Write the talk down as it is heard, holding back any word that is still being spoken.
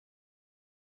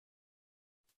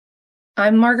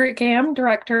I'm Margaret Gam,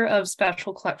 Director of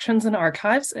Special Collections and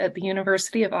Archives at the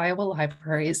University of Iowa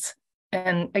Libraries.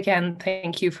 And again,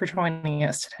 thank you for joining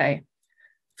us today.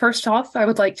 First off, I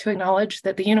would like to acknowledge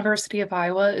that the University of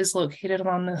Iowa is located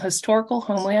on the historical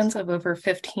homelands of over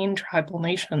 15 tribal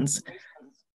nations.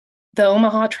 The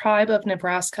Omaha Tribe of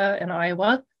Nebraska and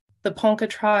Iowa, the Ponca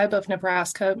Tribe of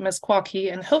Nebraska,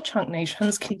 Meskwaki, and Ho-Chunk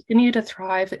nations continue to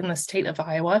thrive in the state of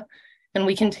Iowa, and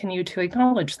we continue to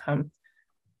acknowledge them.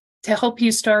 To help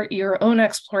you start your own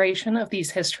exploration of these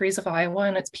histories of Iowa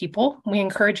and its people, we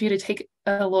encourage you to take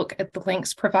a look at the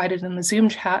links provided in the Zoom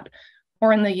chat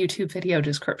or in the YouTube video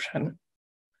description.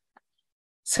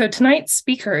 So tonight's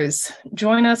speakers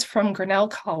join us from Grinnell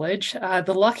College,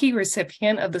 the lucky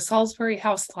recipient of the Salisbury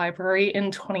House Library in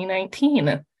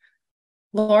 2019.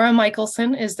 Laura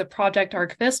Michelson is the project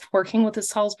archivist working with the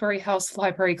Salisbury House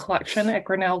Library Collection at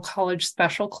Grinnell College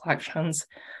Special Collections.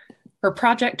 Her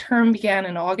project term began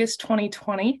in August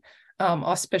 2020,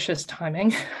 auspicious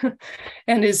timing,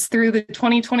 and is through the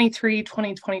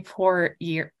 2023-2024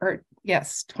 year,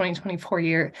 2024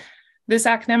 year. This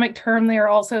academic term, they are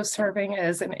also serving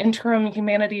as an interim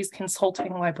humanities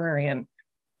consulting librarian.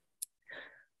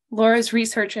 Laura's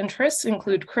research interests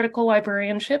include critical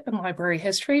librarianship and library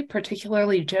history,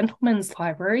 particularly gentlemen's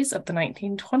libraries of the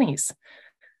 1920s,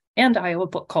 and Iowa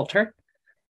book culture.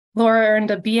 Laura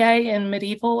earned a BA in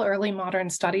Medieval Early Modern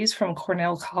Studies from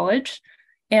Cornell College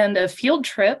and a field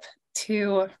trip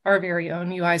to our very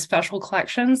own UI Special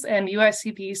Collections, and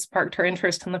UICB sparked her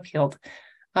interest in the field,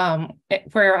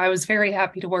 where I was very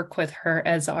happy to work with her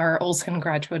as our Olson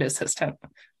graduate assistant.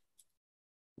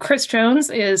 Chris Jones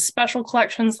is Special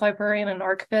Collections Librarian and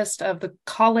Archivist of the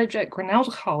college at Grinnell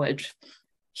College.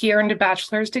 He earned a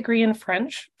bachelor's degree in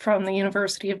French from the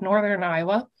University of Northern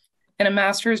Iowa and a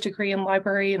master's degree in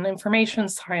library and information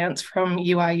science from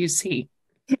UIUC.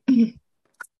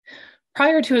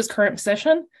 Prior to his current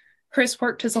position, Chris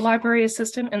worked as a library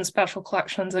assistant in special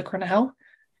collections at Grinnell,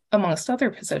 amongst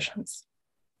other positions.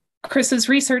 Chris's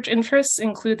research interests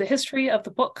include the history of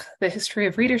the book, the history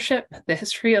of readership, the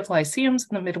history of lyceums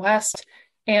in the Midwest,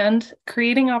 and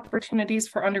creating opportunities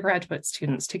for undergraduate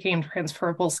students to gain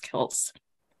transferable skills.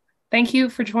 Thank you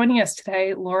for joining us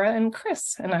today, Laura and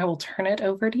Chris, and I will turn it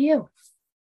over to you.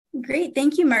 Great,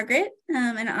 thank you, Margaret.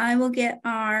 And I will get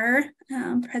our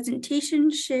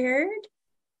presentation shared.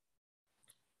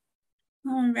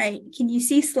 All right, can you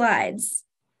see slides?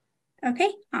 Okay,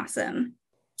 awesome.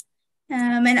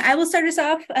 And I will start us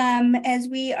off as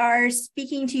we are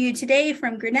speaking to you today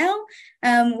from Grinnell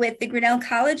with the Grinnell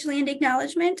College Land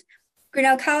Acknowledgement.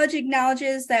 Grinnell College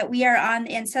acknowledges that we are on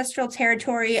the ancestral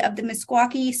territory of the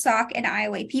Meskwaki, Sauk, and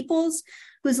Iowa peoples,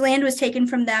 whose land was taken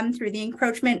from them through the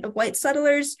encroachment of white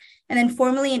settlers, and then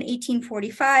formally in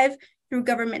 1845 through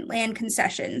government land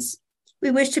concessions.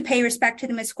 We wish to pay respect to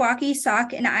the Meskwaki,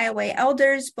 Sauk, and Iowa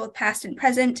elders, both past and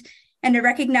present, and to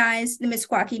recognize the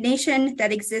Meskwaki Nation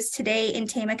that exists today in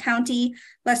Tama County,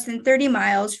 less than 30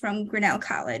 miles from Grinnell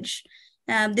College.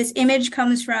 This image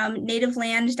comes from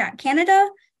nativeland.canada,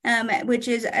 which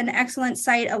is an excellent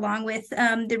site along with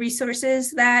the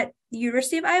resources that the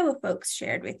University of Iowa folks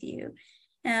shared with you.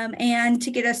 And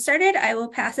to get us started, I will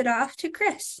pass it off to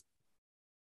Chris.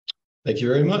 Thank you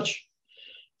very much.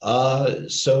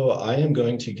 So I am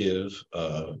going to give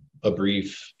a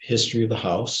brief history of the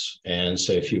house and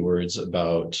say a few words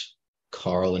about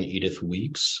Carl and Edith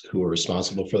Weeks, who were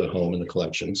responsible for the home and the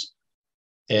collections.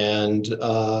 And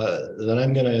then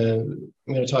I'm going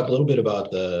to talk a little bit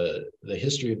about the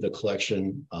history of the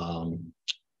collection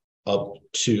up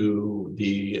to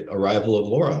the arrival of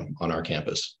Laura on our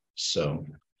campus. So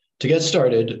to get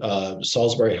started,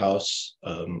 Salisbury House,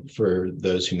 for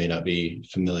those who may not be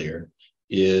familiar,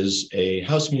 is a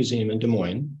house museum in Des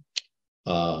Moines,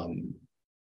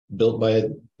 built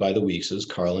by the Weekses,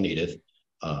 Carl and Edith,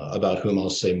 about whom I'll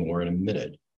say more in a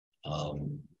minute.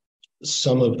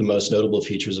 Some of the most notable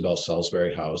features about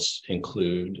Salisbury House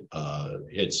include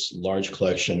its large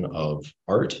collection of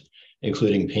art,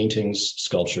 including paintings,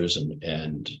 sculptures,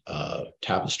 and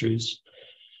tapestries.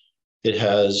 It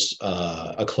has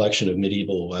a collection of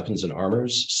medieval weapons and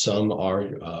armors. Some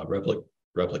are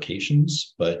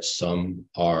replications, but some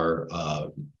are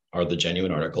the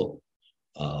genuine article.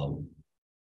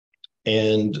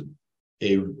 And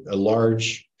a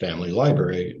large family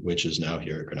library, which is now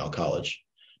here at Grinnell College.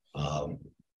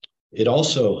 It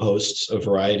also hosts a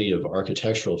variety of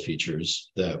architectural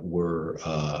features that were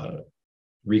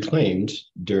reclaimed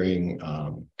during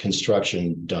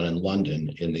construction done in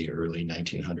London in the early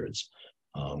 1900s.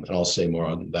 And I'll say more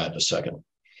on that in a second.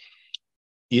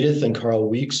 Edith and Carl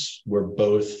Weeks were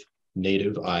both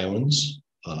native Iowans.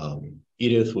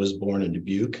 Edith was born in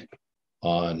Dubuque,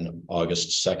 on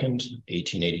August 2nd,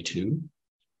 1882.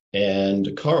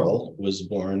 And Carl was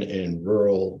born in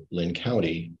rural Lynn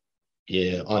County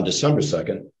on December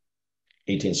 2nd,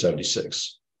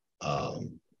 1876.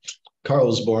 Carl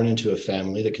was born into a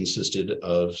family that consisted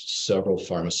of several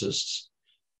pharmacists,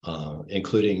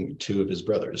 including two of his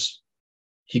brothers.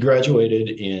 He graduated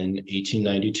in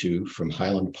 1892 from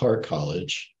Highland Park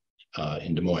College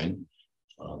in Des Moines,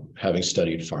 having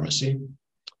studied pharmacy.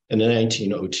 And in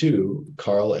 1902,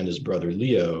 Carl and his brother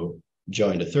Leo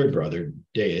joined a third brother,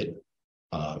 Dayet,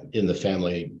 in the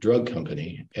family drug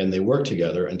company, and they worked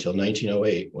together until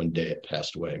 1908 when Dayet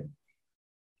passed away.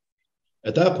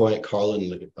 At that point, Carl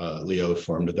and Leo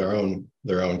formed their own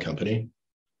company.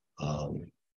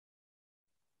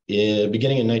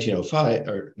 Beginning in 1905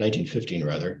 or 1915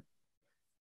 rather,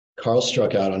 Carl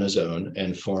struck out on his own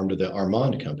and formed the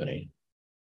Armand Company.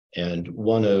 And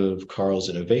one of Carl's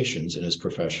innovations in his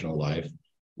professional life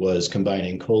was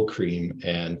combining cold cream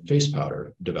and face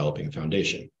powder, developing a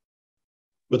foundation.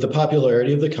 With the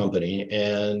popularity of the company,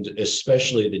 and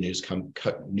especially the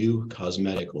new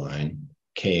cosmetic line,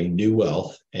 came new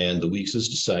wealth, and the Weekses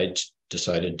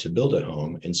decided to build a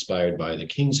home inspired by the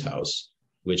King's House,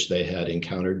 which they had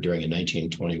encountered during a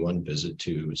 1921 visit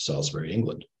to Salisbury,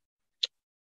 England.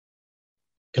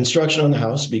 Construction on the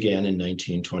house began in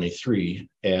 1923,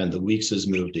 and the Weekses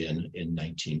moved in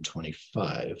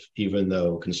 1925, even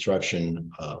though construction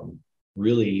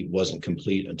really wasn't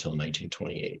complete until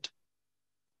 1928.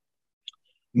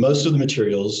 Most of the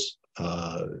materials,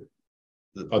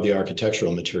 of the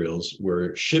architectural materials,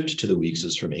 were shipped to the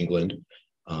Weekses from England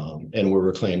and were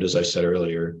reclaimed, as I said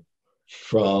earlier,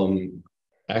 from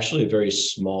actually a very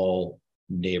small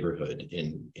neighborhood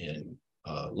in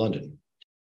London,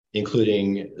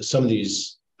 including some of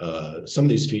these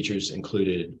features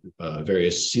included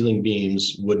various ceiling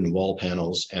beams, wooden wall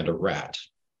panels, and a rat.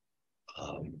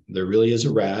 There really is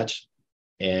a rat,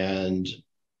 and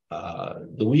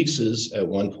the Weekses at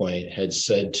one point had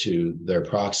said to their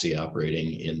proxy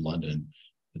operating in London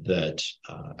that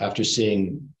after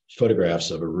seeing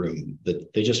photographs of a room,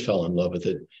 that they just fell in love with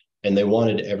it and they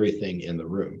wanted everything in the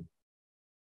room.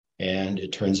 And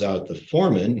it turns out the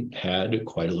foreman had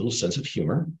quite a little sense of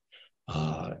humor.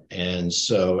 And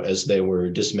so as they were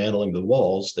dismantling the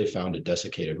walls, they found a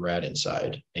desiccated rat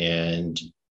inside, and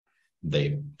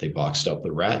they boxed up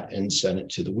the rat and sent it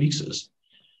to the Weekses.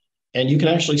 And you can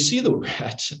actually see the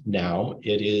rat now.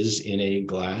 It is in a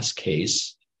glass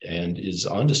case and is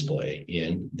on display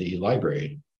in the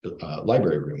library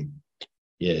room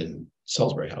in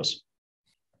Salisbury House.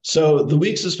 So the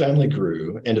Weekses family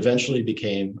grew and eventually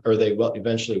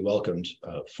eventually welcomed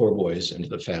 4 boys into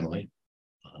the family.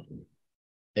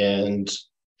 And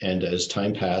as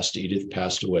time passed, Edith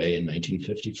passed away in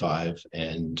 1955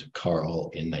 and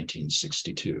Carl in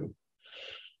 1962.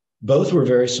 Both were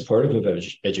very supportive of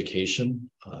education,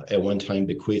 at one time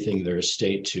bequeathing their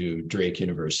estate to Drake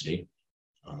University.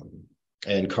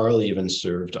 And Carl even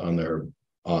served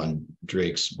on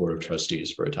Drake's board of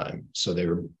trustees for a time. So they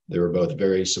were both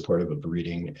very supportive of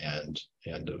reading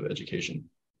and of education.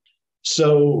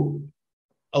 So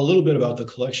a little bit about the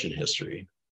collection history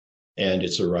and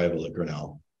its arrival at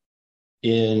Grinnell.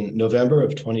 In November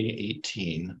of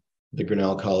 2018, the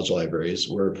Grinnell College libraries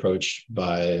were approached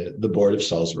by the board of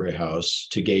Salisbury House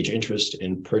to gauge interest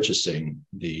in purchasing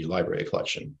the library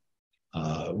collection.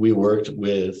 We worked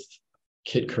with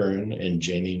Kit Kern and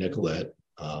Jamie Nicolette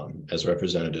as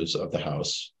representatives of the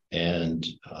house. And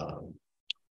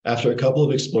after a couple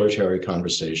of exploratory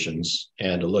conversations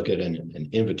and a look at an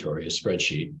inventory, a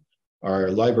spreadsheet, our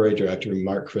library director,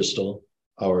 Mark Crystal,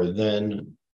 our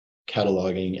then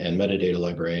cataloging and metadata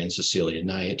librarian, Cecilia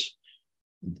Knight,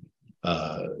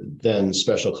 then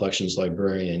special collections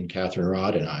librarian Catherine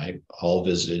Rod, and I all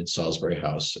visited Salisbury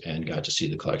House and got to see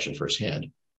the collection firsthand.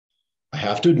 I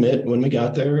have to admit, when we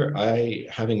got there,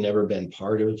 having never been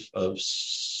part of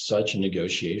such a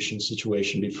negotiation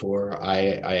situation before,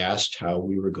 I asked how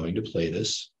we were going to play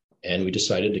this, and we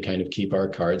decided to kind of keep our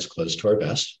cards close to our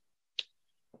vest.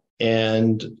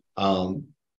 And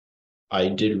I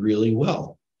did really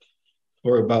well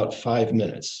for about 5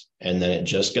 minutes, and then it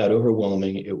just got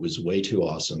overwhelming. It was way too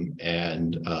awesome,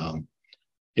 and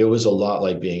it was a lot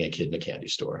like being a kid in a candy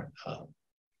store.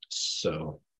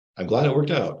 So I'm glad it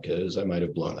worked out, because I might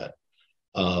have blown that.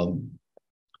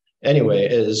 Anyway,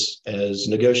 as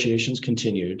negotiations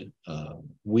continued,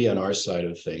 we on our side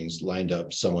of things lined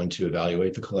up someone to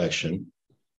evaluate the collection,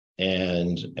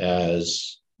 and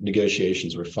as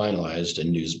negotiations were finalized and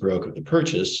news broke of the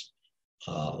purchase,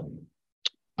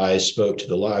 I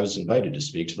was invited to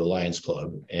speak to the Lions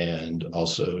Club, and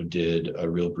also did a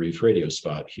real brief radio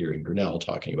spot here in Grinnell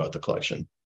talking about the collection.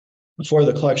 Before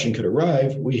the collection could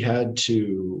arrive, we had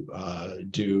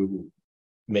to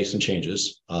make some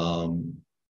changes.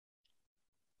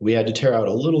 We had to tear out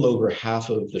a little over half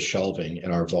of the shelving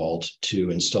in our vault to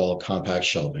install compact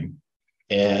shelving,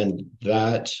 and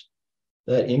that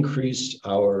increased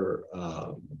our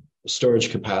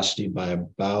storage capacity by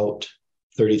about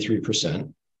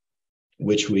 33%,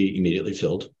 which we immediately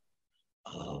filled.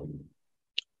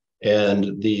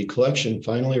 And the collection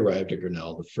finally arrived at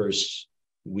Grinnell the first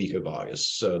week of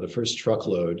August. So the first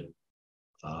truckload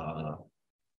of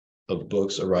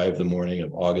books arrived the morning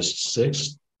of August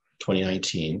 6th,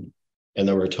 2019. And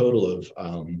there were a total of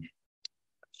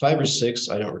 5 or 6,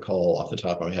 I don't recall off the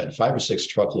top of my head, 5 or 6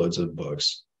 truckloads of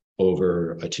books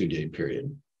over a 2-day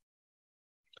period.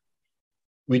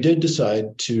 We did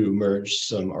decide to merge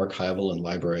some archival and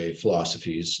library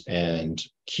philosophies and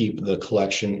keep the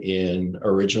collection in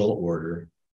original order,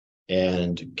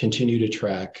 and continue to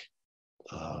track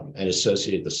and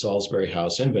associate the Salisbury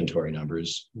House inventory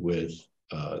numbers with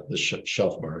the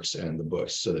shelf marks and the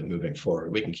books, so that moving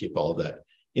forward, we can keep all of that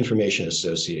information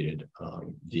associated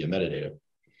via metadata.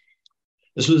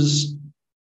 This was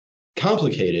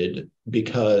complicated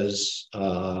because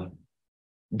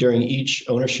during each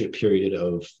ownership period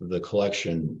of the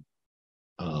collection,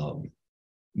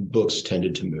 books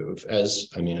tended to move. As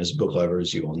book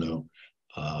lovers, you all know,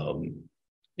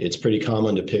 it's pretty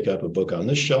common to pick up a book on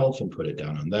this shelf and put it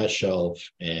down on that shelf,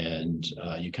 and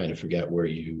you kind of forget where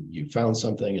you found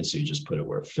something, and so you just put it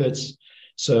where it fits.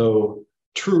 So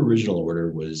true original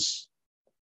order was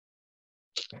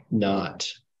not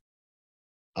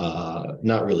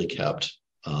really kept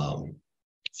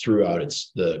throughout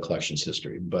the collection's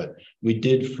history, but we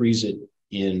did freeze it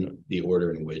in the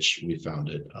order in which we found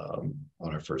it on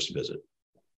our first visit.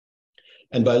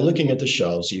 And by looking at the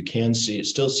shelves, you can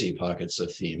still see pockets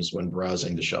of themes when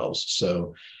browsing the shelves.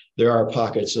 So there are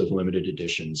pockets of limited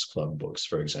editions club books,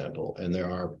 for example, and there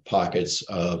are pockets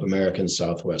of American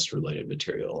Southwest related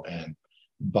material and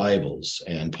Bibles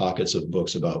and pockets of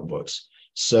books about books.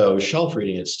 So shelf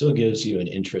reading, it still gives you an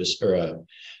interest, or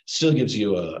still gives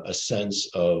you a sense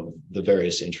of the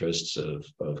various interests of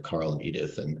Carl and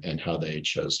Edith, and how they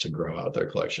chose to grow out their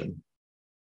collection.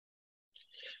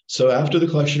 So after the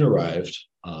collection arrived,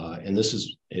 and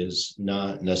this is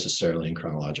not necessarily in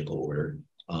chronological order,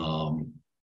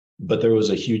 but there was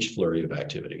a huge flurry of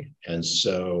activity. And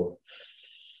so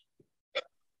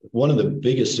one of the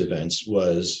biggest events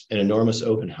was an enormous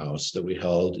open house that we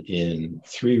held in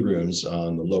 3 rooms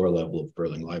on the lower level of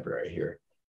Burling Library here.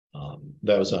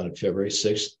 That was on February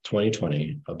 6th,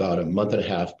 2020, about a month and a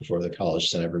half before the college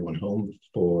sent everyone home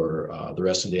for the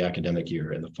rest of the academic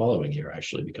year, and the following year,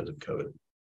 actually, because of COVID.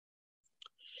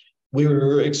 We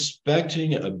were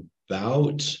expecting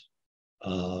about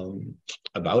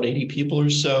 80 people or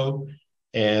so,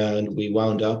 and we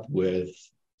wound up with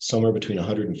somewhere between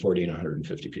 140 and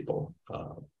 150 people.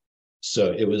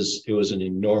 So it was an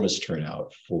enormous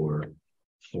turnout for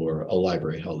a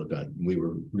library held event. We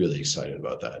were really excited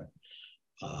about that.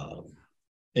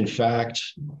 In fact,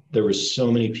 there were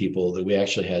so many people that we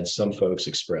actually had some folks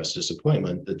express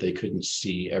disappointment that they couldn't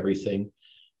see everything.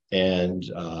 And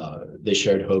they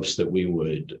shared hopes that we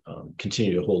would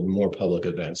continue to hold more public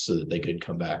events so that they could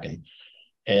come back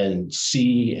and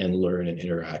see and learn and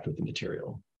interact with the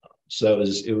material. So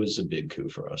it was a big coup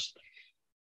for us.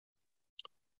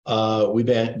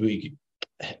 We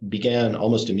began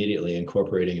almost immediately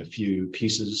incorporating a few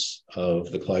pieces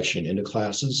of the collection into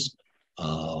classes,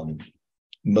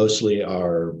 mostly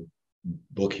our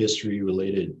book history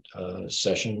related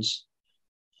sessions.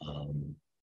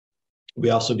 We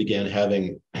also began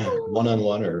having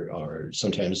one-on-one or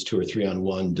sometimes 2 or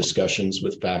 3-on-1 discussions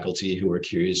with faculty who were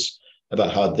curious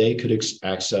about how they could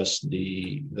access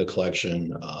the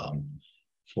collection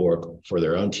for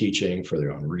their own teaching, for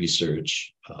their own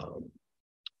research,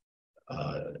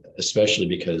 especially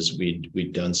because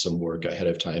we'd done some work ahead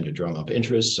of time to drum up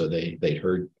interest, so they'd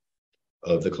heard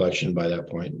of the collection by that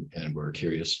point and were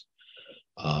curious.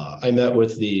 I met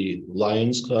with the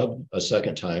Lions Club a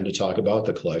second time to talk about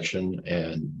the collection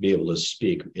and be able to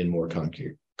speak in more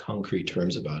concrete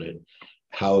terms about it,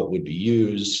 how it would be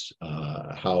used,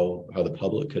 how the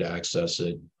public could access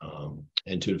it,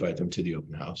 and to invite them to the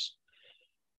open house.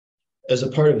 As a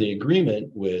part of the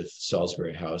agreement with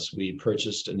Salisbury House, we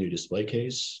purchased a new display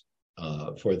case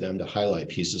for them to highlight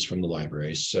pieces from the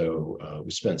library. So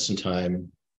we spent some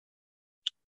time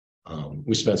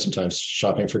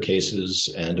shopping for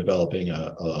cases and developing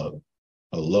a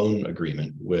loan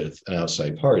agreement with an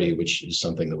outside party, which is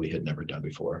something that we had never done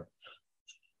before.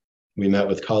 We met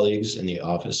with colleagues in the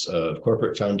Office of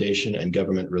Corporate Foundation and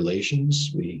Government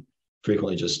Relations. We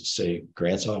frequently just say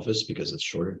grants office because it's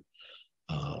shorter,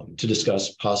 to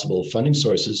discuss possible funding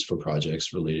sources for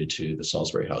projects related to the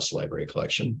Salisbury House Library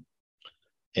Collection.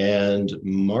 And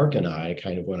Mark and I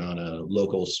kind of went on a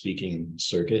local speaking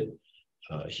circuit.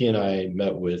 He and I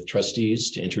met with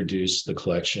trustees to introduce the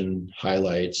collection,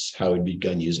 highlights, how we'd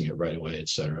begun using it right away, et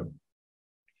cetera.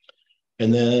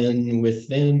 And then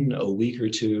within a week or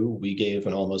two, we gave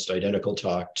an almost identical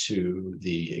talk to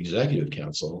the Executive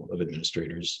Council of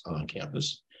Administrators on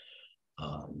campus.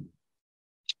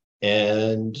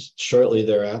 And shortly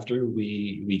thereafter,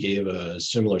 we gave a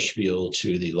similar spiel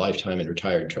to the lifetime and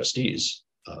retired trustees.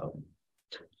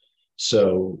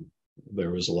 So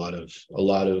there was a lot of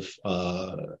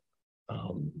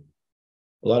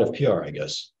PR, I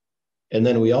guess. And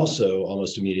then we also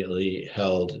almost immediately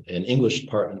held an English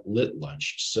department lit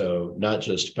lunch. So not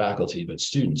just faculty, but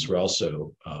students were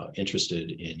also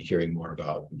interested in hearing more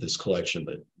about this collection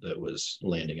that was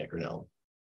landing at Grinnell.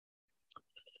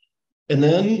 And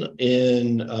then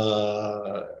in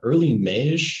early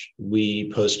May-ish, we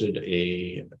posted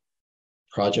a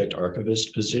project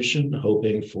archivist position,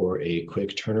 hoping for a quick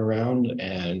turnaround,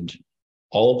 and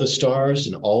all of the stars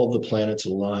and all of the planets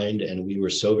aligned, and we were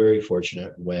so very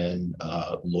fortunate when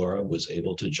Laura was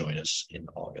able to join us in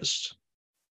August.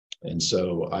 And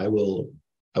so I will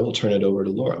turn it over to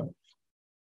Laura.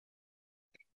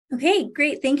 Okay,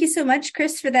 great. Thank you so much,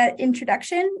 Chris, for that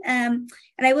introduction. And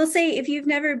I will say, if you've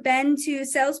never been to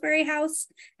Salisbury House,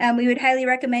 we would highly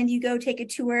recommend you go take a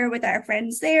tour with our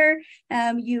friends there.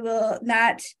 You will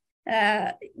not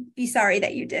be sorry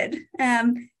that you did.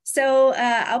 So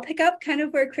I'll pick up kind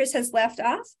of where Chris has left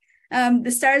off. The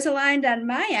stars aligned on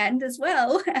my end as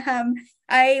well.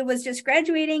 I was just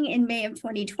graduating in May of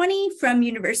 2020 from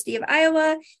University of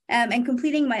Iowa and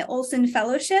completing my Olson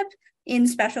Fellowship in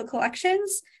Special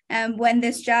Collections when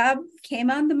this job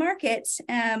came on the market.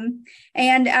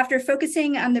 And after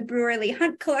focusing on the Brewer-Lee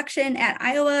Hunt collection at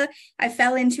Iowa, I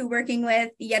fell into working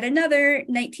with yet another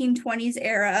 1920s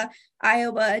era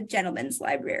Iowa Gentleman's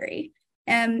Library.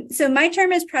 So my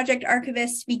term as project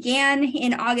archivist began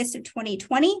in August of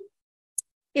 2020.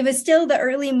 It was still the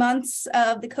early months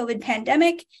of the COVID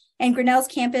pandemic, and Grinnell's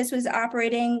campus was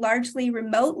operating largely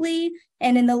remotely,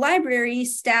 and in the library,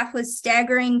 staff was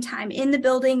staggering time in the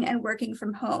building and working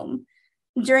from home.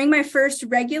 During my first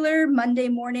regular Monday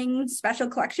morning special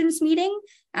collections meeting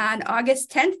on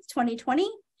August 10th, 2020,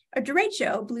 a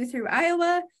derecho blew through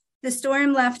Iowa. The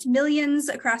storm left millions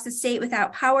across the state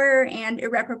without power and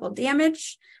irreparable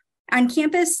damage. On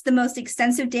campus, the most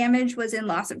extensive damage was in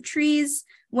loss of trees,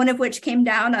 one of which came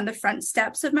down on the front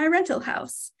steps of my rental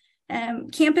house.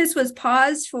 Campus was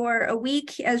paused for a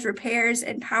week as repairs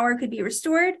and power could be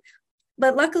restored,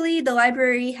 but luckily the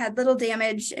library had little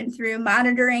damage, and through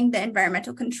monitoring the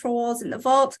environmental controls in the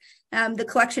vault, the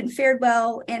collection fared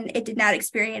well, and it did not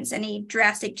experience any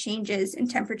drastic changes in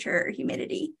temperature or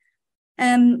humidity.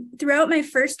 Throughout my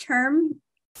first term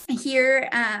year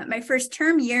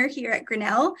here at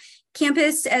Grinnell,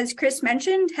 campus, as Chris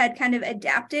mentioned, had kind of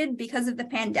adapted because of the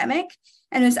pandemic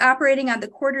and was operating on the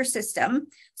quarter system.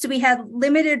 So we had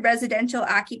limited residential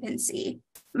occupancy.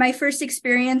 My first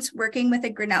experience working with a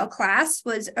Grinnell class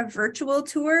was a virtual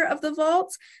tour of the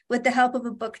vault with the help of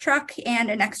a book truck and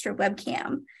an extra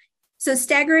webcam. So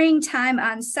staggering time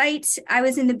on site, I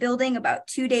was in the building about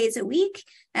 2 days a week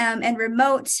and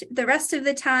remote the rest of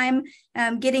the time,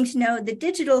 getting to know the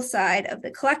digital side of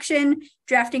the collection,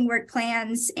 drafting work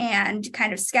plans, and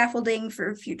kind of scaffolding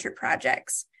for future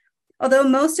projects. Although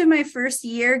most of my first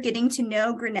year getting to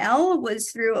know Grinnell was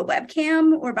through a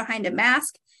webcam or behind a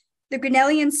mask, the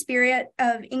Grinnellian spirit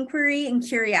of inquiry and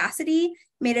curiosity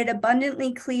made it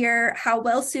abundantly clear how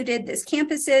well suited this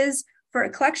campus is for a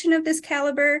collection of this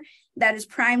caliber that is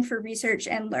primed for research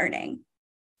and learning.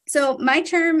 So my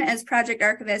term as project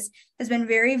archivist has been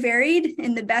very varied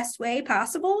in the best way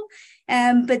possible.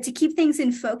 But to keep things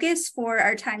in focus for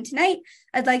our time tonight,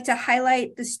 I'd like to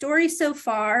highlight the story so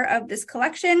far of this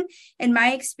collection and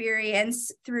my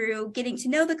experience through getting to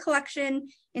know the collection,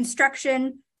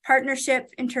 instruction, partnership,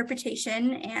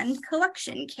 interpretation, and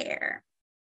collection care.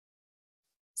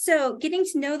 So getting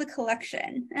to know the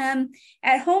collection.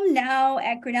 At home now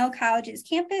at Grinnell College's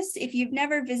campus, if you've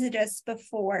never visited us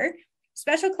before,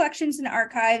 Special Collections and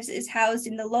Archives is housed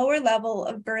in the lower level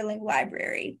of Burling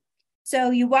Library.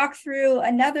 So you walk through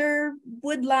another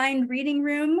wood-lined reading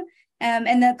room,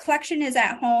 and the collection is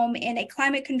at home in a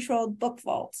climate-controlled book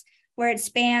vault, where it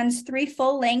spans 3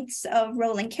 full lengths of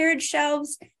rolling carriage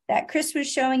shelves that Chris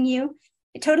was showing you,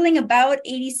 totaling about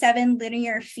 87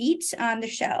 linear feet on the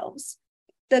shelves.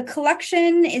 The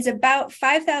collection is about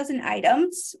 5,000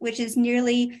 items, which is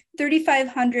nearly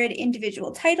 3,500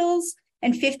 individual titles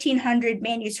and 1,500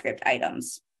 manuscript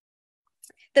items.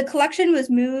 The collection was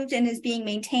moved and is being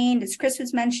maintained, as Chris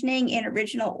was mentioning, in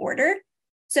original order.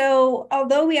 So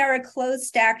although we are a closed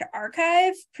stacked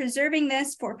archive, preserving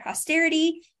this for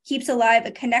posterity keeps alive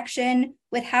a connection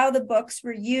with how the books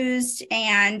were used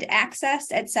and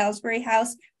accessed at Salisbury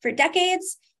House for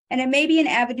decades, and it may be an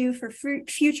avenue for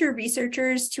future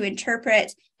researchers to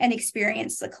interpret and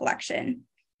experience the collection.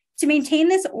 To maintain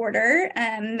this order,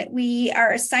 we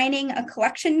are assigning a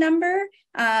collection number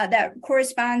that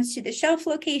corresponds to the shelf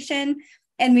location.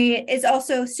 And it's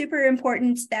also super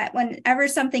important that whenever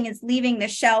something is leaving the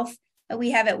shelf, we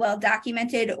have it well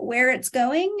documented where it's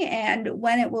going and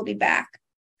when it will be back.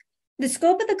 The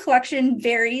scope of the collection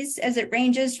varies as it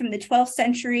ranges from the 12th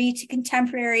century to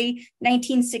contemporary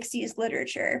 1960s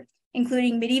literature,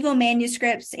 including medieval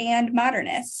manuscripts and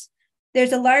modernists.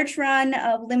 There's a large run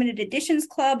of limited editions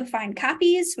club fine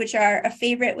copies, which are a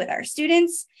favorite with our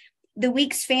students. The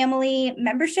Weeks family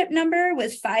membership number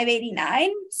was 589.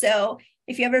 So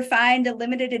if you ever find a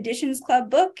limited editions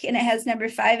club book and it has number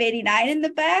 589 in the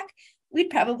back, we'd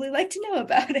probably like to know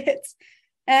about it.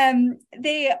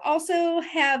 They also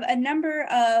have a number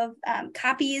of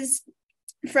copies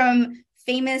from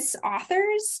famous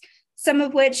authors, some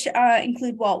of which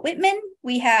include Walt Whitman.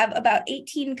 We have about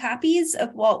 18 copies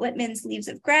of Walt Whitman's Leaves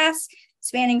of Grass,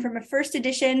 spanning from a first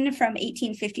edition from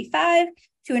 1855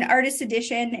 to an artist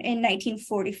edition in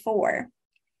 1944.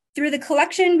 Through the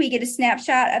collection, we get a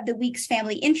snapshot of the Weeks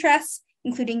family interests,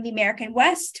 including the American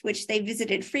West, which they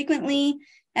visited frequently,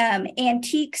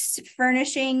 antiques,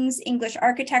 furnishings, English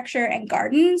architecture, and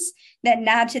gardens that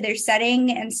nod to their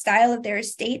setting and style of their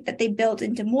estate that they built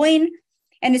in Des Moines,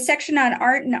 and a section on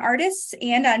art and artists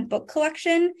and on book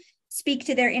collection speak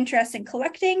to their interest in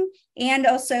collecting, and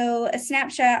also a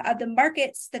snapshot of the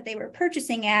markets that they were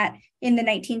purchasing at in the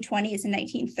 1920s and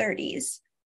 1930s.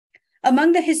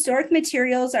 Among the historic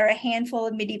materials are a handful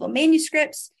of medieval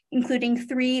manuscripts, including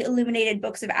 3 illuminated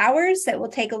books of hours that we'll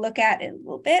take a look at in a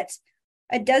little bit,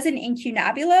 a dozen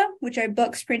incunabula, which are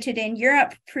books printed in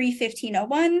Europe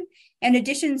pre-1501, and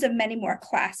editions of many more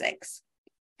classics.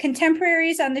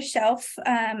 Contemporaries on the shelf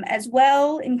as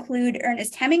well include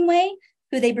Ernest Hemingway,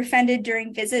 who they befriended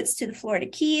during visits to the Florida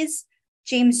Keys,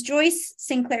 James Joyce,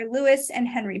 Sinclair Lewis, and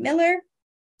Henry Miller,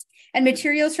 and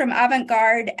materials from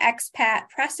avant-garde expat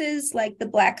presses like the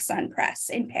Black Sun Press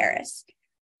in Paris.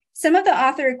 Some of the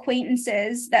author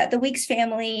acquaintances that the Weeks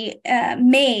family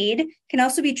made can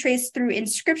also be traced through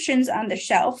inscriptions on the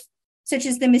shelf, such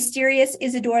as the mysterious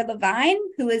Isidore Levine,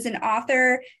 who is an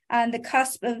author on the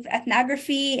cusp of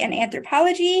ethnography and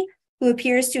anthropology, who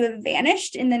appears to have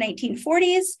vanished in the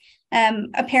 1940s.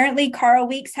 Apparently, Carl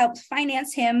Weeks helped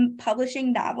finance him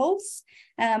publishing novels,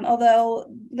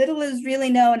 although little is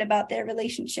really known about their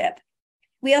relationship.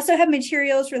 We also have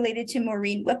materials related to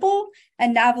Maureen Whipple, a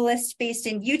novelist based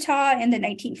in Utah in the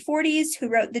 1940s who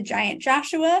wrote The Giant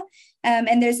Joshua,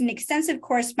 and there's an extensive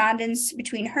correspondence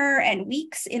between her and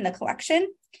Weeks in the collection.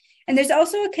 And there's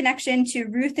also a connection to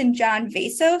Ruth and John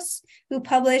Vasos, who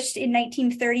published in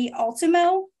 1930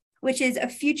 Ultimo, which is a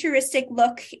futuristic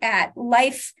look at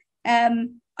life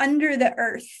under the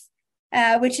earth,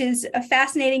 which is a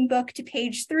fascinating book to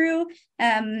page through.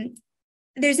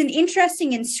 There's an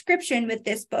interesting inscription with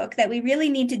this book that we really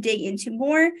need to dig into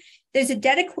more. There's a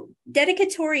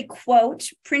dedicatory quote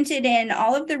printed in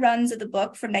all of the runs of the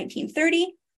book from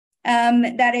 1930.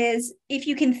 That is, if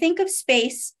you can think of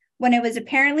space when it was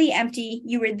apparently empty,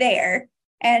 you were there,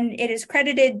 and it is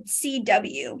credited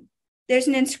CW. There's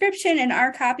an inscription in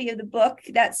our copy of the book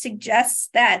that suggests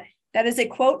that that is a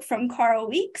quote from Carl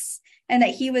Weeks and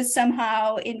that he was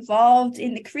somehow involved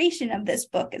in the creation of this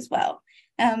book as well.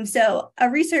 So a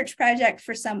research project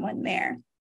for someone there.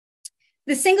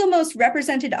 The single most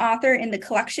represented author in the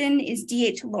collection is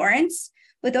D.H. Lawrence,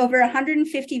 with over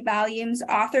 150 volumes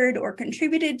authored or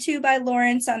contributed to by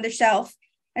Lawrence on the shelf,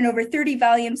 and over 30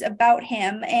 volumes about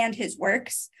him and his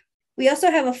works. We also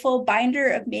have a full binder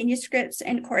of manuscripts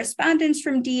and correspondence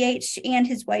from D.H. and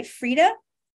his wife, Frida.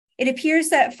 It appears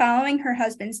that following her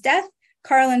husband's death,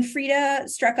 Carl and Frida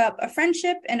struck up a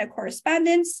friendship and a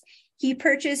correspondence. He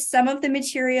purchased some of the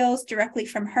materials directly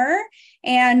from her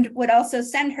and would also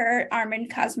send her Armand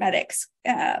Cosmetics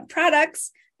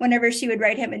products whenever she would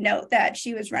write him a note that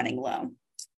she was running low.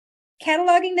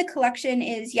 Cataloging the collection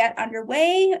is yet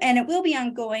underway, and it will be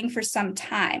ongoing for some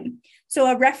time. So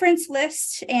a reference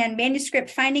list and manuscript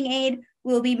finding aid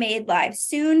will be made live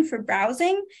soon for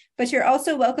browsing, but you're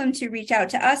also welcome to reach out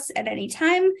to us at any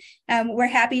time. We're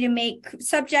happy to make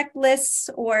subject lists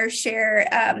or share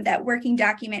that working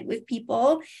document with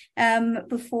people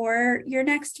before your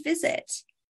next visit.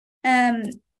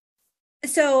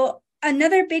 So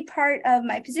another big part of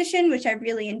my position, which I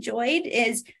really enjoyed,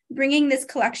 is bringing this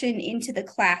collection into the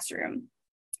classroom.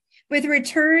 With a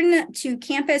return to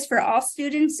campus for all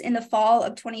students in the fall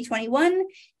of 2021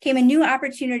 came a new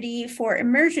opportunity for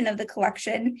immersion of the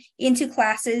collection into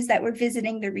classes that were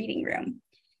visiting the reading room.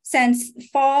 Since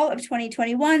fall of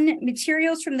 2021,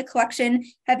 materials from the collection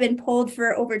have been pulled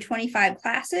for over 25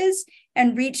 classes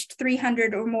and reached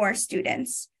 300 or more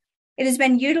students. It has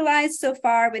been utilized so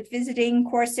far with visiting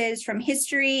courses from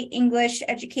history, English,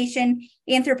 education,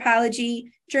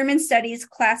 anthropology, German studies,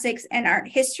 classics, and art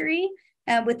history,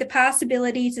 with the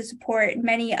possibility to support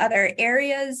many other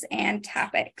areas and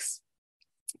topics.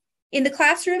 In the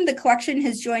classroom, the collection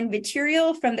has joined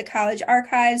material from the college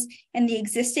archives and the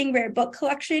existing rare book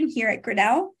collection here at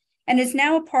Grinnell, and is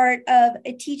now a part of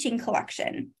a teaching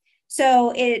collection.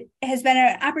 So it has been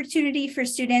an opportunity for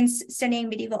students studying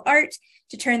medieval art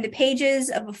to turn the pages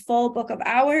of a full book of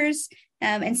hours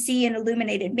and see an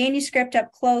illuminated manuscript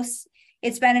up close.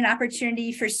 It's been an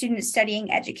opportunity for students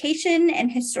studying education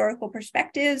and historical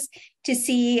perspectives to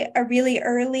see a really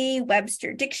early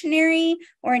Webster dictionary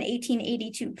or an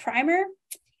 1882 primer.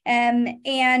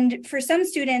 And for some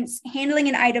students, handling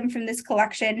an item from this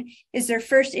collection is their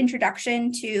first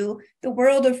introduction to the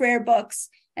world of rare books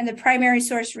and the primary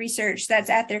source research that's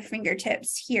at their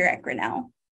fingertips here at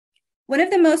Grinnell. One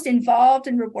of the most involved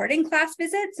and rewarding class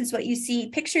visits is what you see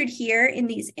pictured here in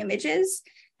these images.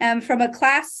 From a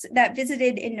class that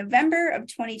visited in November of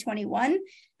 2021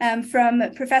 from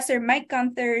Professor Mike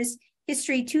Gunther's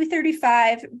History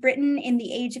 235, Britain in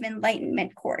the Age of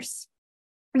Enlightenment course.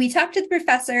 We talked to the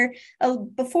professor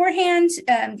beforehand,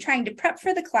 trying to prep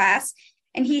for the class,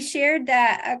 and he shared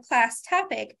that a class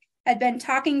topic had been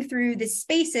talking through the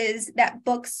spaces that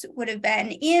books would have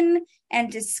been in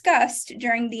and discussed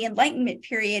during the Enlightenment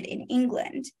period in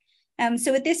England.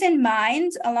 So with this in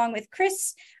mind, along with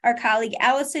Chris, our colleague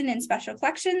Allison in Special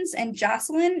Collections, and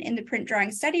Jocelyn in the Print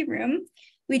Drawing Study Room,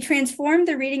 we transformed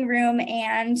the reading room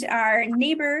and our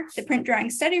neighbor, the Print Drawing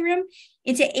Study Room,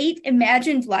 into 8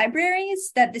 imagined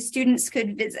libraries that the students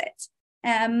could visit.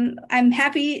 I'm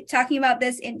happy talking about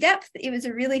this in depth. It was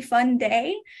a really fun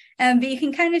day, but you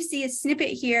can kind of see a snippet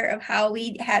here of how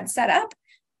we had set up.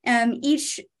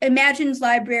 Each imagined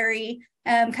library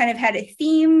kind of had a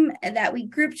theme that we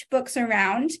grouped books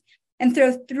around. And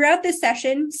throughout this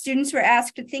session, students were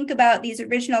asked to think about these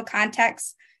original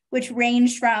contexts, which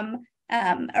ranged from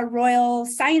a Royal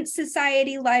Science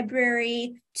Society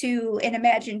library to an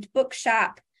imagined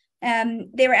bookshop.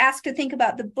 They were asked to think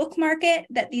about the book market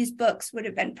that these books would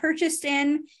have been purchased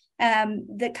in,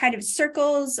 the kind of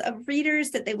circles of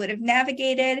readers that they would have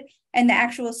navigated, and the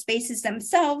actual spaces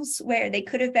themselves where they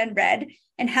could have been read,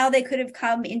 and how they could have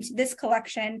come into this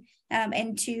collection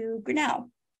and to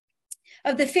Grinnell.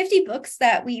 Of the 50 books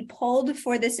that we pulled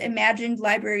for this Imagined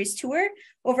Libraries tour,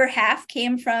 over half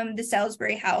came from the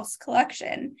Salisbury House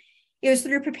Collection. It was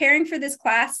through preparing for this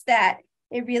class that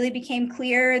it really became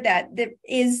clear that there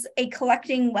is a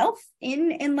collecting wealth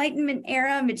in Enlightenment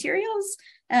era materials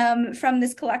from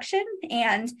this collection.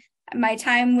 And my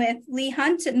time with Lee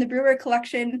Hunt and the Brewer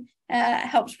Collection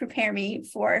helped prepare me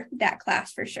for that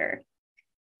class for sure.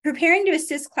 Preparing to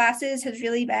assist classes has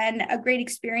really been a great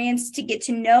experience to get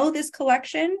to know this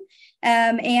collection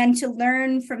and to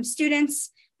learn from students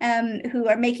who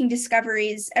are making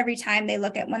discoveries every time they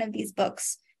look at one of these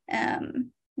books,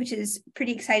 which is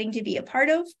pretty exciting to be a part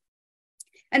of.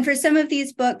 And for some of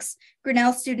these books,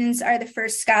 Grinnell students are the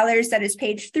first scholars that has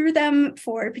paged through them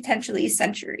for potentially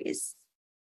centuries.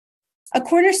 A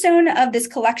cornerstone of this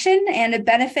collection and a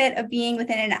benefit of being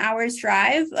within an hour's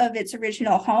drive of its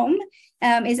original home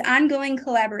is ongoing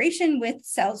collaboration with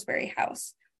Salisbury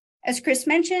House. As Chris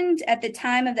mentioned, at the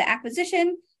time of the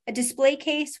acquisition, a display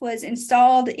case was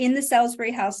installed in the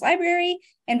Salisbury House Library,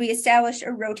 and we established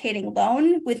a rotating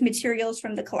loan with materials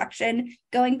from the collection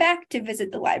going back to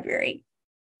visit the library.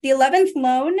 The 11th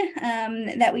loan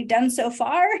that we've done so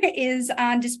far is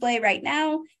on display right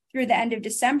now through the end of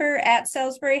December at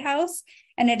Salisbury House,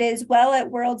 and it is Well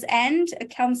at World's End, a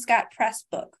Kelmscott Press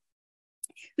book.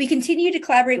 We continue to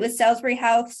collaborate with Salisbury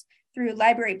House through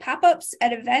library pop-ups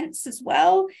at events as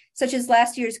well, such as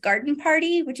last year's garden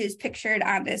party, which is pictured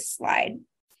on this slide.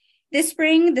 This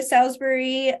spring, the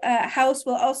Salisbury House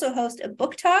will also host a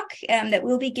book talk that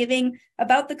we'll be giving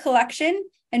about the collection,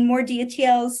 and more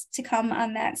details to come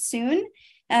on that soon.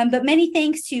 But many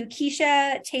thanks to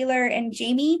Keisha, Taylor, and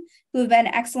Jamie, who have been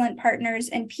excellent partners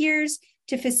and peers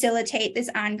to facilitate this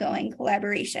ongoing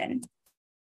collaboration.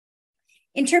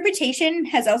 Interpretation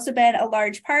has also been a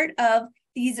large part of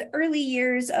these early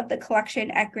years of the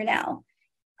collection at Grinnell.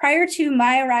 Prior to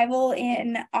my arrival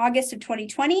in August of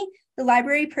 2020, the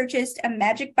library purchased a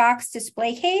magic box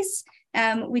display case,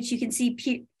 which you can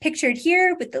see pictured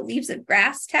here with the leaves of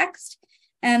grass text.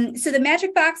 So the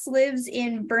magic box lives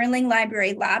in Burling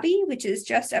Library lobby, which is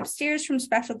just upstairs from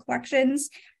Special Collections.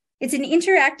 It's an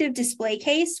interactive display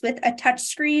case with a touch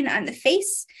screen on the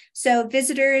face, so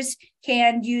visitors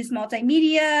can use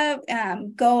multimedia,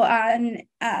 go on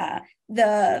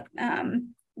the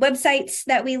websites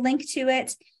that we link to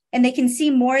it, and they can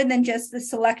see more than just the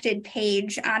selected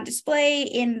page on display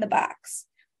in the box.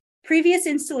 Previous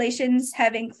installations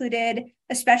have included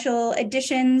a special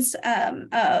editions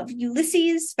of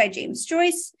Ulysses by James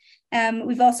Joyce.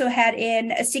 We've also had in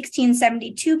a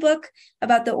 1672 book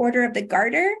about the Order of the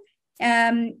Garter,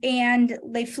 and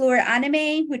Les Fleurs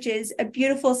Animées, which is a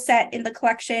beautiful set in the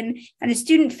collection and a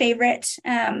student favorite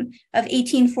of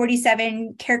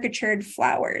 1847 caricatured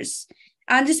flowers.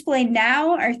 On display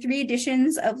now are 3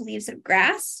 editions of Leaves of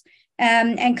Grass,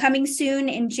 and coming soon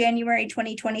in January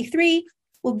 2023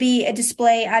 will be a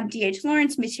display on D.H.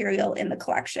 Lawrence material in the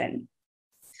collection.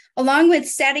 Along with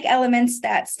static elements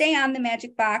that stay on the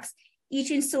magic box, each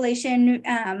installation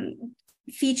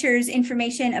features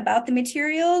information about the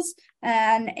materials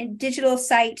and a digital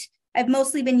site. I've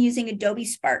mostly been using Adobe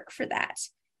Spark for that.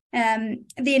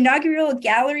 The inaugural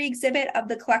gallery exhibit of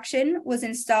the collection was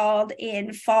installed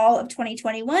in fall of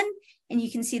 2021, and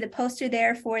you can see the poster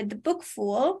there for the Book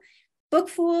Fool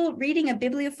reading a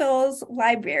Bibliophiles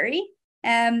library.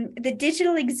 The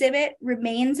digital exhibit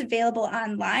remains available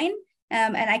online,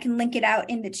 and I can link it out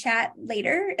in the chat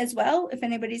later as well if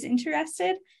anybody's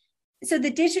interested. So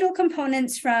the digital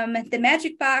components from the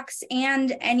Magic Box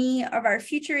and any of our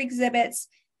future exhibits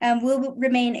will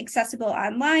remain accessible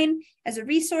online as a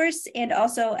resource and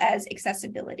also as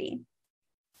accessibility.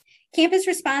 Campus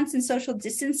response and social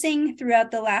distancing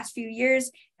throughout the last few years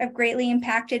have greatly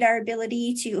impacted our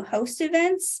ability to host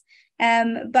events.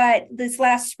 But this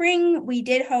last spring, we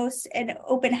did host an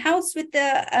open house with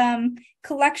the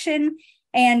collection,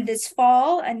 and this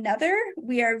fall, another.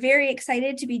 We are very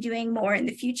excited to be doing more in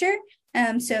the future,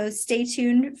 so stay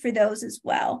tuned for those as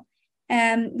well.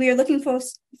 We are looking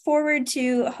forward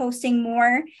to hosting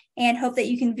more and hope that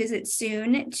you can visit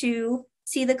soon to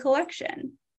see the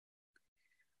collection.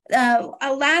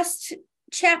 A last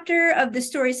chapter of the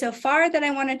story so far that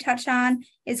I want to touch on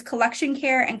is collection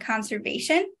care and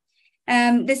conservation.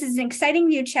 This is an exciting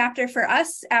new chapter for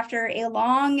us after a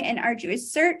long and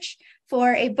arduous search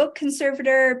for a book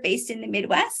conservator based in the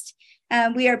Midwest.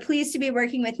 We are pleased to be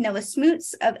working with Noah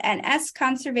Smoots of NS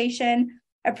Conservation,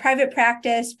 a private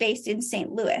practice based in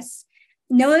St. Louis.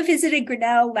 Noah visited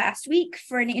Grinnell last week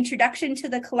for an introduction to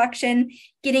the collection,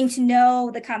 getting to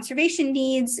know the conservation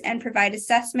needs and provide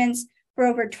assessments for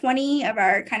over 20 of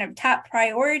our kind of top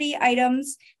priority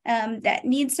items that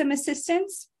need some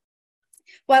assistance.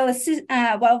 While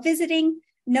visiting,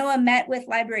 Noah met with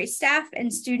library staff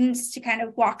and students to kind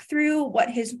of walk through what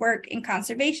his work in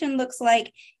conservation looks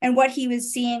like and what he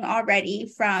was seeing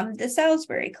already from the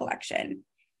Salisbury collection.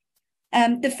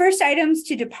 The first items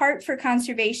to depart for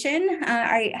conservation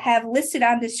I have listed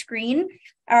on the screen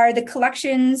are the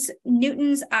collection's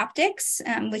Newton's Optics,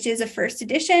 which is a first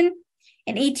edition,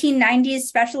 an 1890s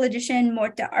special edition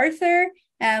Morte d'Arthur,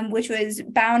 which was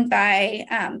bound by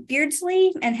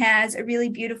Beardsley and has a really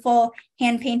beautiful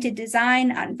hand-painted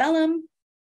design on vellum,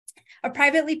 a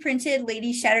privately printed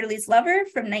Lady Chatterley's Lover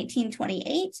from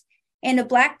 1928, and a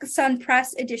Black Sun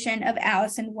Press edition of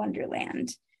Alice in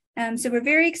Wonderland. So we're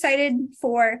very excited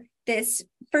for this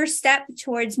first step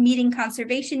towards meeting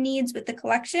conservation needs with the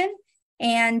collection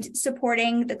and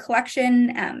supporting the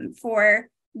collection for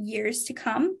years to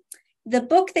come. The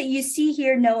book that you see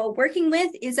here Noah working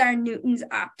with is our Newton's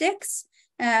Optics.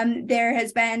 There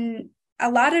has been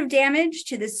a lot of damage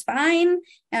to the spine.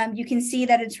 You can see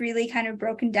that it's really kind of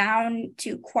broken down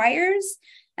to quires.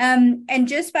 And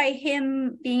just by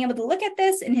him being able to look at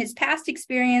this in his past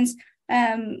experience,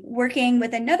 working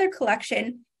with another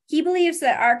collection, he believes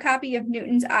that our copy of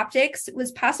Newton's Optics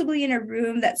was possibly in a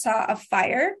room that saw a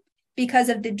fire because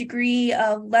of the degree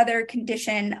of leather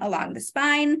condition along the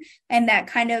spine and that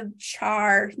kind of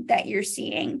char that you're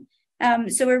seeing.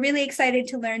 So we're really excited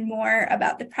to learn more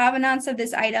about the provenance of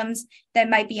these items that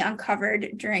might be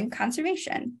uncovered during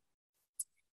conservation.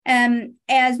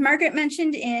 As Margaret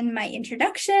mentioned in my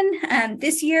introduction,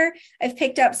 this year I've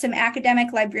picked up some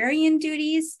academic librarian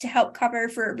duties to help cover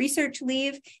for a research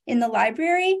leave in the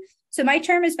library. So my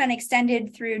term has been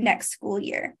extended through next school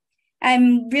year.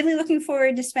 I'm really looking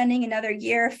forward to spending another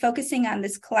year focusing on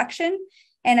this collection,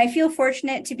 and I feel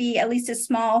fortunate to be at least a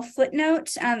small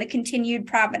footnote on the continued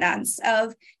provenance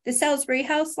of the Salisbury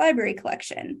House Library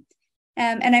Collection.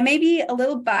 And I may be a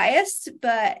little biased,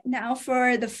 but now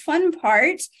for the fun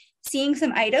part, seeing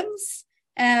some items.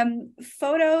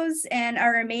 Photos and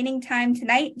our remaining time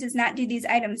tonight does not do these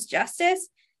items justice,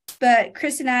 but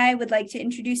Chris and I would like to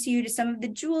introduce you to some of the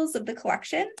jewels of the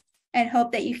collection and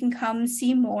hope that you can come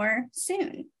see more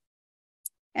soon.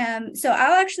 So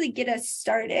I'll actually get us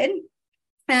started.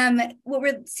 What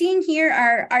we're seeing here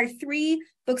are our 3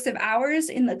 books of hours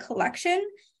in the collection.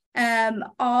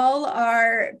 All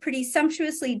are pretty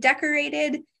sumptuously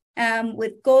decorated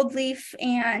with gold leaf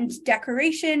and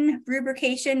decoration,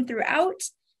 rubrication throughout.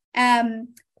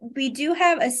 We do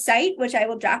have a site, which I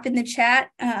will drop in the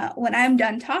chat when I'm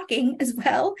done talking as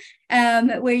well,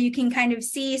 where you can kind of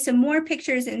see some more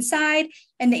pictures inside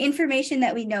and the information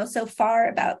that we know so far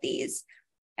about these.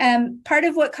 Part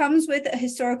of what comes with a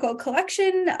historical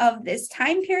collection of this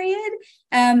time period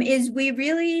is we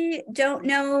really don't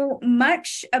know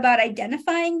much about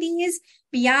identifying these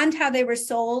beyond how they were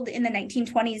sold in the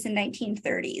 1920s and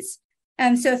 1930s.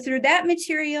 So through that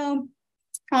material,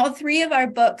 all 3 of our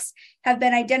books have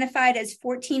been identified as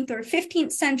 14th or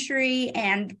 15th century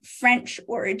and French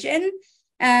origin.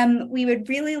 We would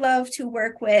really love to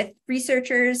work with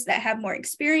researchers that have more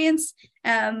experience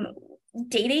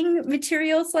dating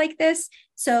materials like this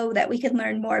so that we can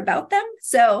learn more about them.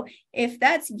 So if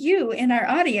that's you in our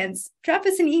audience, drop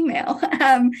us an email.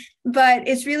 But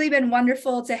it's really been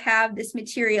wonderful to have this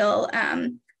material.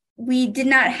 We did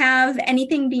not have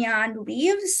anything beyond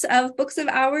leaves of books of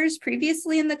hours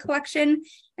previously in the collection.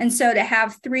 And so to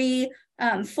have 3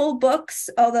 full books,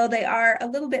 although they are a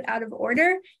little bit out of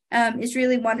order, is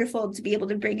really wonderful to be able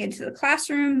to bring into the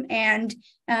classroom and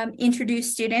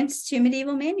introduce students to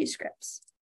medieval manuscripts.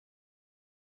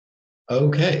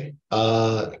 Okay,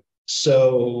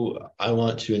 so I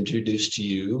want to introduce to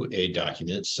you a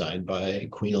document signed by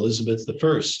Queen Elizabeth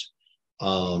I.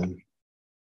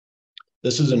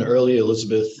 This is an early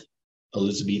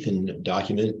Elizabethan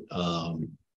document,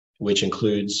 which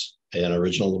includes an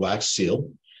original wax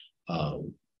seal.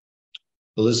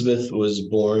 Elizabeth was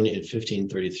born in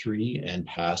 1533 and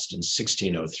passed in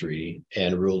 1603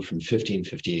 and ruled from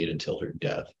 1558 until her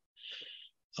death.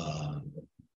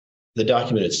 The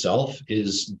document itself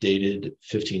is dated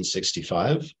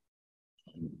 1565.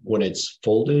 When it's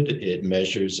folded, it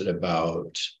measures at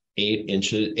about 8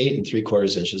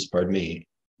 3/4 inches,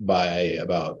 by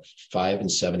about 5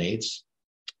 7/8.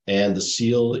 And the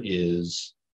seal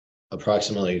is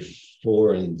approximately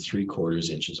 4 3/4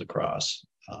 inches across.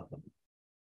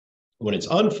 When it's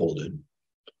unfolded,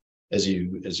 as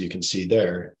you can see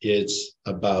there, it's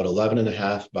about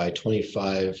 11.5 by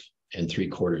 25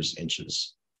 3/4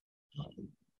 inches.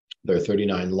 There are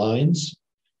 39 lines.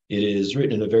 It is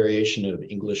written in a variation of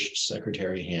English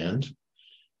secretary hand,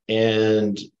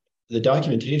 and the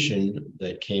documentation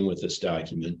that came with this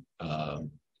document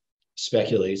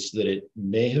speculates that it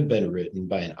may have been written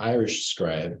by an Irish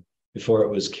scribe before it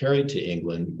was carried to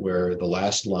England, where the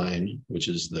last line, which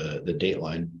is the date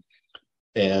line,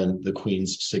 and the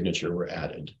Queen's signature were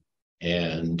added.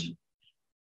 And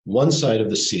one side of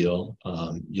the seal,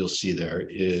 you'll see there,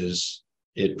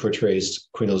 it portrays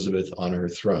Queen Elizabeth on her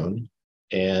throne,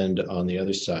 and on the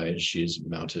other side, she's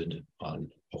mounted on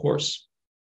a horse.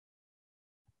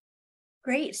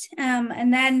 Great.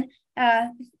 And then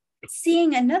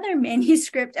seeing another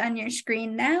manuscript on your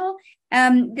screen now.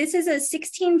 This is a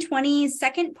 1620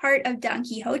 second part of Don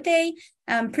Quixote,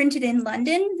 printed in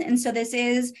London. And so this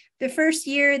is the first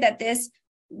year that this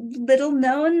little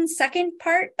known second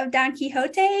part of Don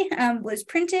Quixote was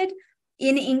printed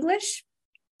in English.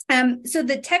 So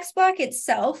the text block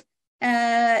itself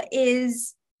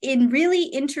is in really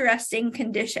interesting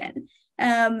condition.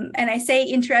 And I say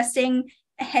interesting,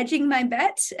 hedging my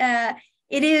bet.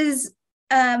 It is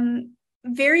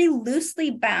very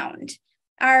loosely bound.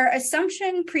 Our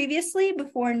assumption previously,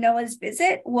 before Noah's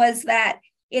visit, was that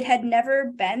it had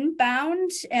never been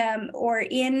bound or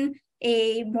in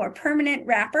a more permanent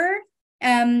wrapper.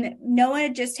 Noah,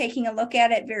 just taking a look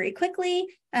at it very quickly,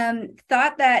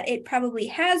 thought that it probably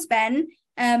has been,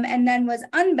 and then was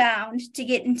unbound to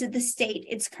get into the state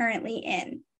it's currently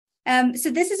in. So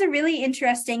this is a really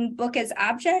interesting book as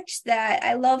object that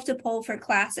I love to pull for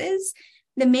classes.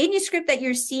 The manuscript that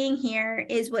you're seeing here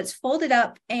is what's folded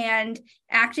up and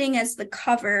acting as the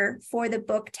cover for the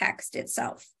book text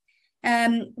itself.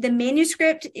 The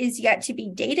manuscript is yet to be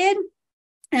dated.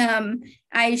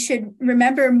 I should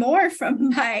remember more from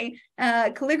my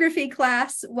calligraphy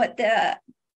class what the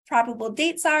probable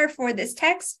dates are for this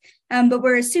text, but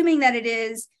we're assuming that it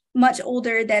is much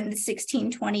older than the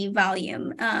 1620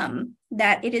 volume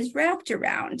that it is wrapped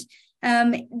around.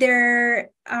 There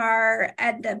are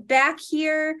at the back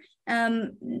here,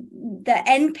 the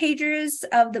end pages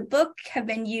of the book have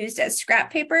been used as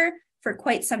scrap paper for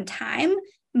quite some time.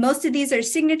 Most of these are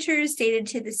signatures dated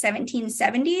to the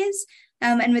 1770s.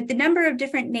 And with the number of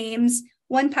different names,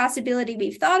 one possibility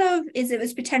we've thought of is it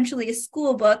was potentially a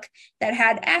school book that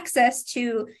had access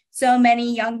to so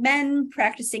many young men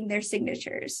practicing their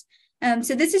signatures.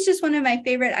 So this is just one of my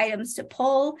favorite items to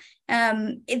pull.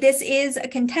 This is a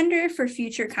contender for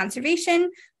future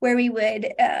conservation, where we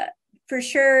would for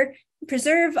sure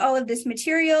preserve all of this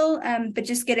material, but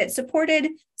just get it supported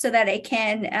so that it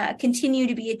can continue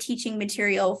to be a teaching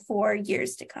material for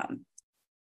years to come.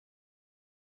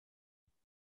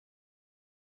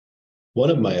 One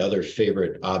of my other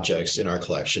favorite objects in our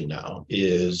collection now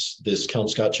is this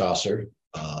Kelmscott Chaucer.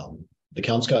 The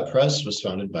Kelmscott Press was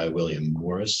founded by William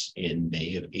Morris in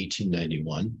May of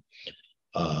 1891.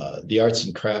 The arts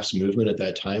and crafts movement at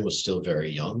that time was still very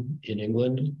young in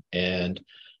England, and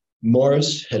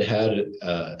Morris had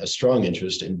a strong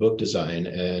interest in book design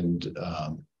and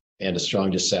a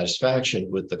strong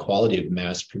dissatisfaction with the quality of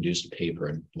mass-produced paper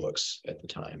and books at the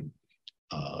time.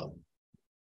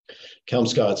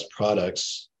 Kelmscott's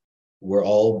products were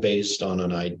all based on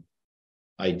an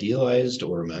idealized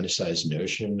or romanticized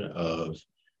notion of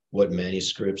what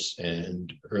manuscripts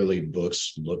and early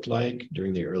books looked like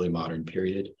during the early modern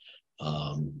period.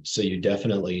 So you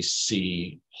definitely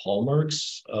see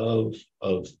hallmarks of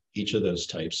each of those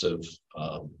types of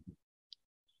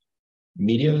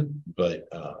media, but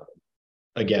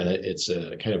again, it's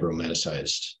a kind of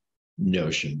romanticized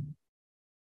notion.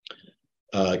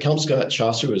 Kelmscott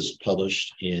Chaucer was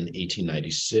published in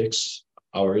 1896.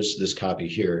 This copy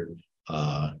here,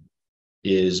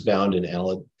 is bound in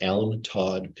alum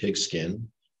tawed pigskin.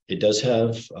 It does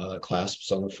have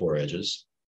clasps on the four edges.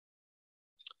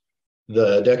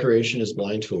 The decoration is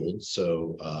blind tooled,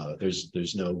 so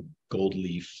there's no gold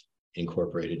leaf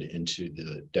incorporated into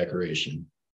the decoration.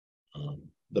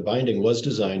 The binding was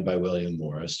designed by William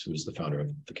Morris, who was the founder of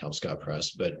the Kelmscott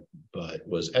Press, but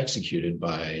was executed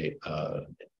by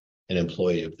an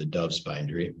employee of the Doves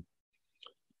Bindery.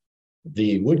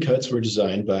 The woodcuts were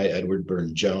designed by Edward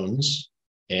Burne-Jones,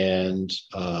 and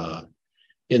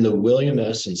in the William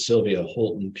S. and Sylvia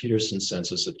Holton Peterson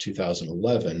census of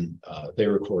 2011, they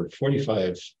record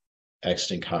 45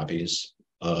 extant copies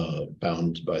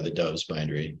bound by the Doves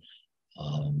Bindery.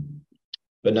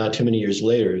 But not too many years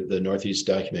later, the Northeast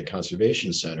Document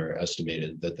Conservation Center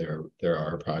estimated that there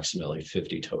are approximately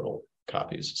 50 total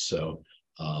copies. So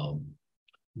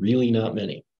really not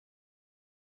many.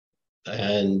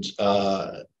 And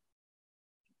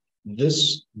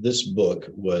this book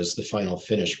was the final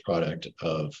finished product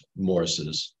of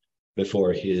Morris's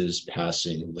before his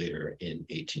passing later in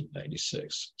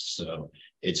 1896. So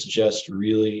it's just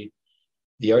really,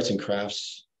 the arts and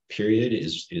crafts period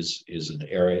is an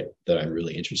area that I'm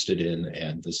really interested in,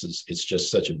 and it's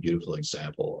just such a beautiful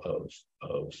example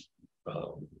of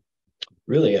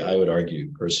really, I would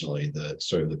argue personally, the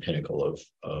sort of the pinnacle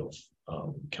of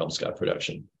Kelmscott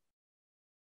production.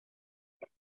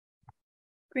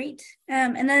 Great.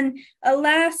 And then a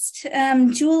last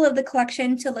jewel of the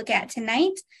collection to look at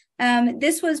tonight.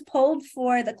 This was pulled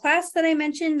for the class that I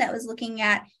mentioned that was looking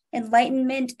at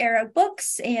Enlightenment era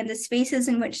books and the spaces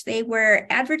in which they were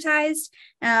advertised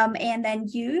and then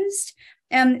used.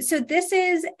 So this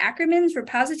is Ackerman's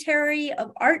Repository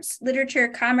of Arts, Literature,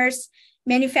 Commerce,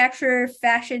 Manufacture,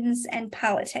 Fashions, and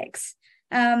Politics.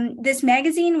 This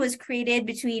magazine was created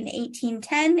between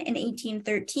 1810 and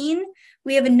 1813.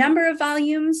 We have a number of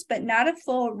volumes, but not a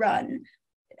full run.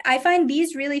 I find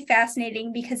these really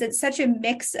fascinating because it's such a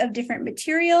mix of different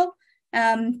material.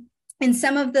 In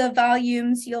some of the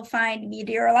volumes, you'll find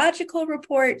meteorological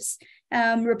reports,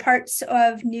 reports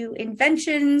of new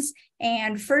inventions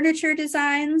and furniture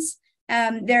designs.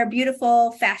 There are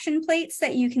beautiful fashion plates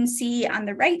that you can see on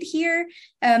the right here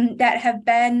that have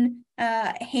been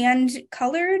hand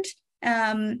colored.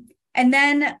 And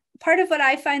then part of what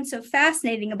I find so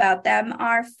fascinating about them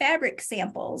are fabric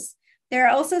samples. There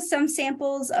are also some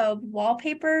samples of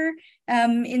wallpaper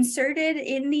inserted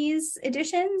in these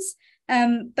editions.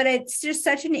 But it's just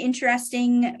such an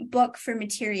interesting book for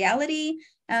materiality.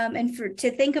 and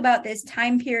to think about this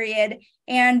time period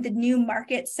and the new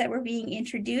markets that were being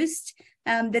introduced,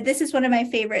 that this is one of my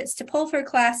favorites to pull for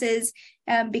classes,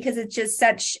 because it's just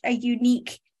such a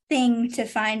unique thing to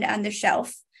find on the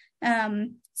shelf.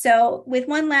 So with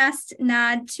one last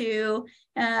nod to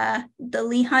the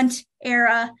Leigh Hunt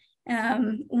era,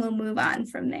 we'll move on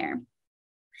from there.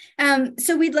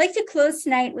 So we'd like to close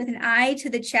tonight with an eye to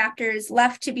the chapters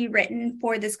left to be written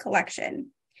for this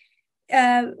collection.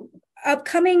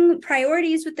 Upcoming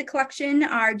priorities with the collection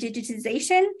are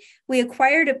digitization. We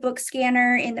acquired a book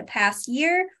scanner in the past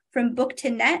year from Book to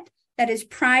Net that is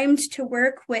primed to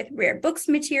work with rare books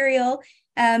material.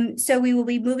 So we will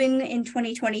be moving in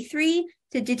 2023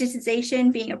 to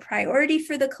digitization being a priority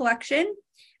for the collection.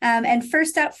 And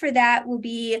first up for that will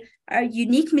be a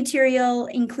unique material,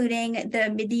 including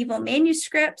the medieval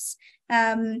manuscripts,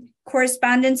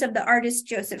 correspondence of the artist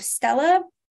Joseph Stella,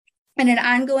 and an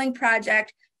ongoing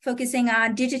project focusing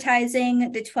on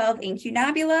digitizing the 12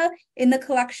 incunabula in the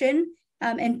collection,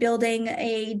 and building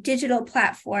a digital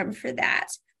platform for that.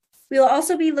 We will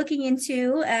also be looking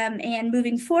into and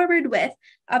moving forward with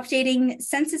updating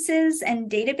censuses and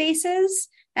databases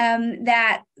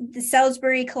that the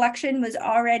Salisbury collection was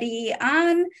already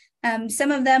on.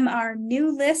 Some of them are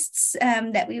new lists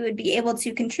that we would be able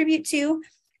to contribute to.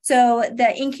 So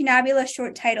the incunabula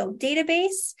short title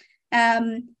database,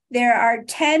 there are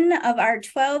 10 of our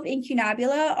 12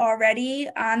 incunabula already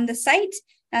on the site.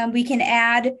 We can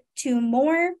add 2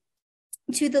 more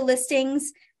to the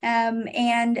listings,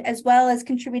 and as well as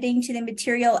contributing to the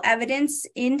material evidence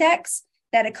index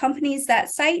that accompanies that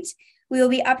site. We will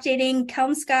be updating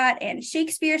Kelmscott and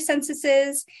Shakespeare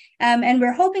censuses, and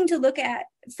we're hoping to look at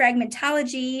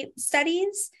fragmentology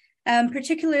studies,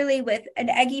 particularly with an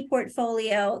Eggy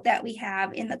portfolio that we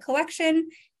have in the collection,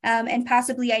 and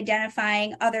possibly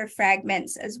identifying other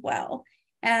fragments as well.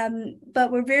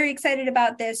 But we're very excited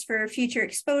about this for future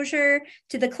exposure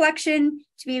to the collection,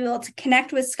 to be able to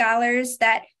connect with scholars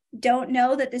that don't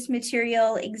know that this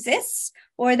material exists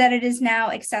or that it is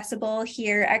now accessible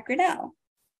here at Grinnell.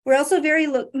 We're also very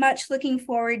much looking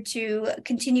forward to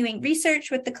continuing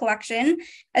research with the collection,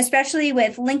 especially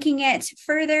with linking it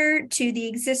further to the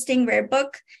existing rare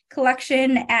book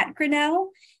collection at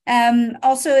Grinnell.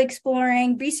 Also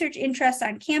exploring research interests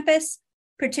on campus,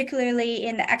 particularly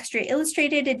in the extra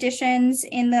illustrated editions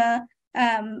in the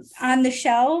on the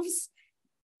shelves,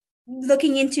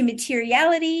 looking into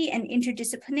materiality and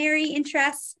interdisciplinary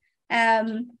interests,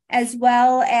 as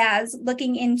well as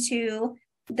looking into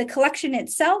the collection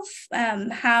itself,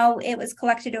 how it was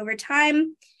collected over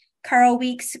time, Carl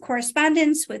Week's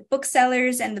correspondence with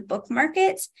booksellers and the book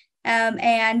market.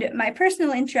 And my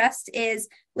personal interest is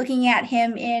looking at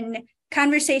him in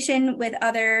conversation with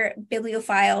other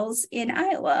bibliophiles in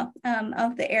Iowa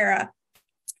of the era.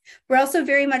 We're also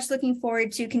very much looking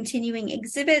forward to continuing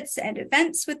exhibits and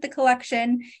events with the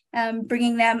collection,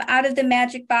 bringing them out of the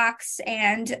magic box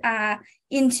and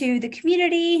into the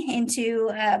community, into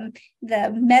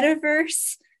the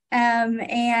metaverse,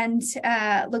 and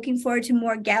looking forward to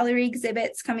more gallery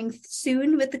exhibits coming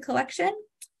soon with the collection.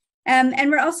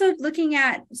 And we're also looking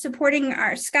at supporting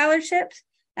our scholarship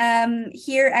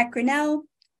here at Grinnell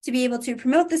to be able to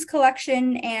promote this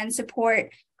collection and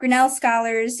support Grinnell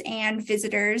scholars and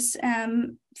visitors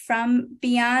from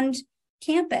beyond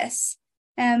campus.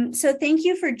 So thank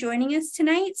you for joining us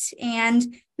tonight,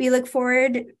 and we look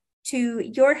forward to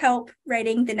your help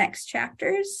writing the next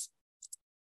chapters.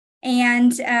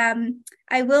 And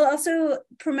I will also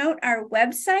promote our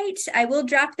website. I will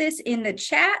drop this in the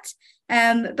chat,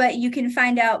 but you can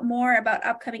find out more about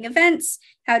upcoming events,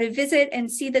 how to visit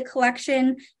and see the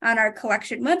collection on our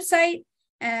collection website.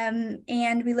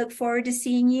 And we look forward to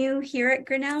seeing you here at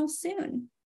Grinnell soon.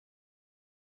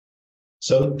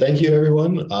 So thank you,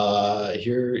 everyone.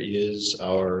 Here is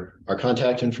our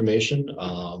contact information.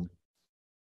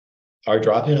 Our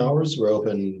drop-in hours, we're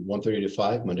open 1:30 to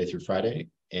 5, Monday through Friday,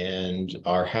 and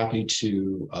are happy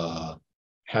to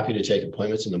take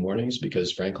appointments in the mornings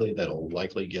because, frankly, that'll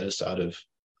likely get us out of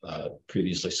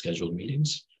previously scheduled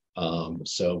meetings.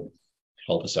 So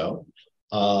help us out.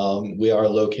 We are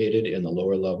located in the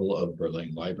lower level of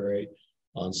Burling Library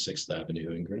on 6th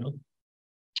Avenue in Grinnell.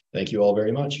 Thank you all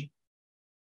very much.